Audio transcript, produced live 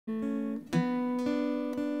Well,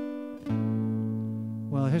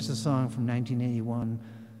 here's a song from 1981,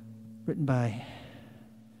 written by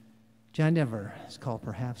John Denver. It's called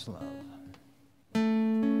Perhaps Love.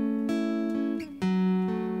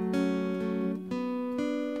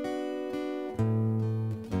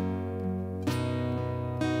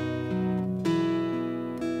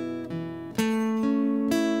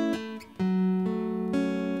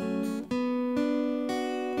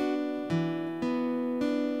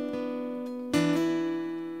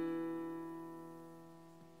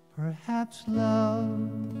 Perhaps love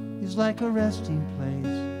is like a resting place,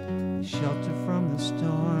 a shelter from the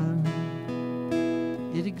storm.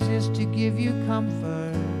 It exists to give you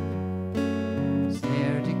comfort, it's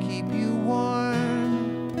there to keep you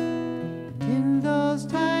warm. In those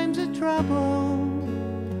times of trouble,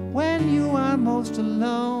 when you are most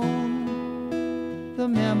alone, the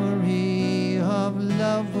memory of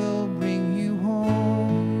love will bring you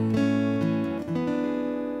home.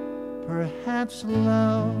 Perhaps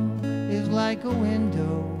love is like a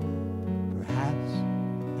window, perhaps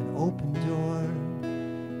an open door.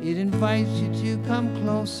 It invites you to come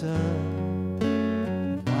closer,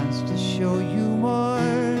 wants to show you more.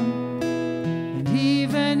 And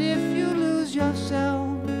even if you lose yourself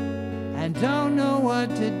and don't know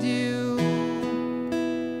what to do,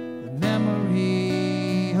 the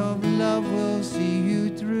memory of love will see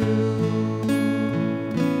you through.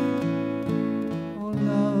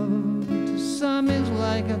 Some is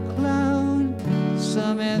like a cloud,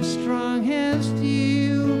 some as strong as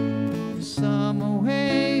steel, some a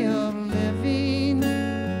way of living,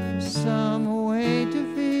 some a way to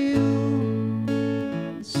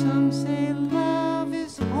feel. Some say love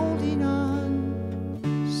is holding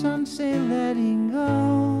on, some say letting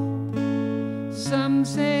go, some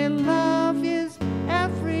say love is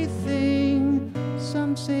everything,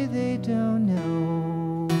 some say they don't know.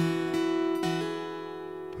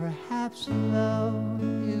 Perhaps love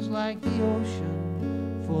is like the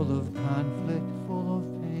ocean, full of conflict, full of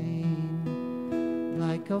pain,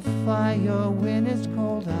 like a fire when it's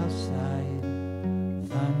cold outside,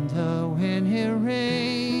 thunder when it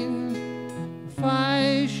rains. If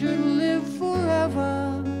I should live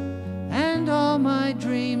forever and all my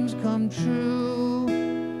dreams come true,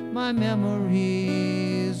 my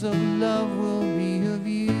memories of love will be of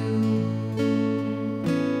you.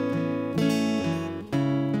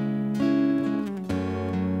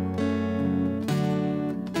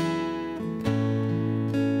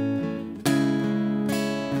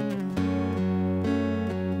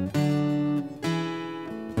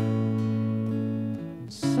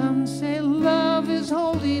 Some say love is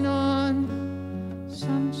holding on,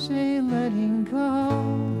 some say letting go,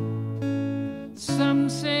 some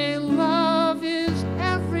say love is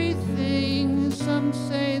everything, some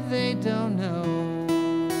say they don't know.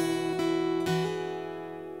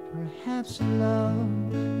 Perhaps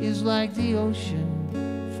love is like the ocean,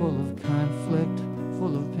 full of conflict,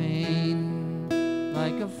 full of pain,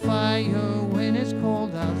 like a fire when it's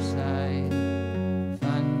cold outside,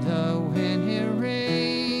 thunder when it rains.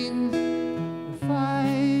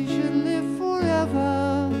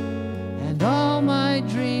 And all my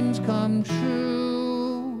dreams come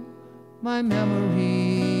true, my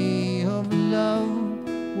memory of love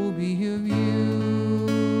will be of you.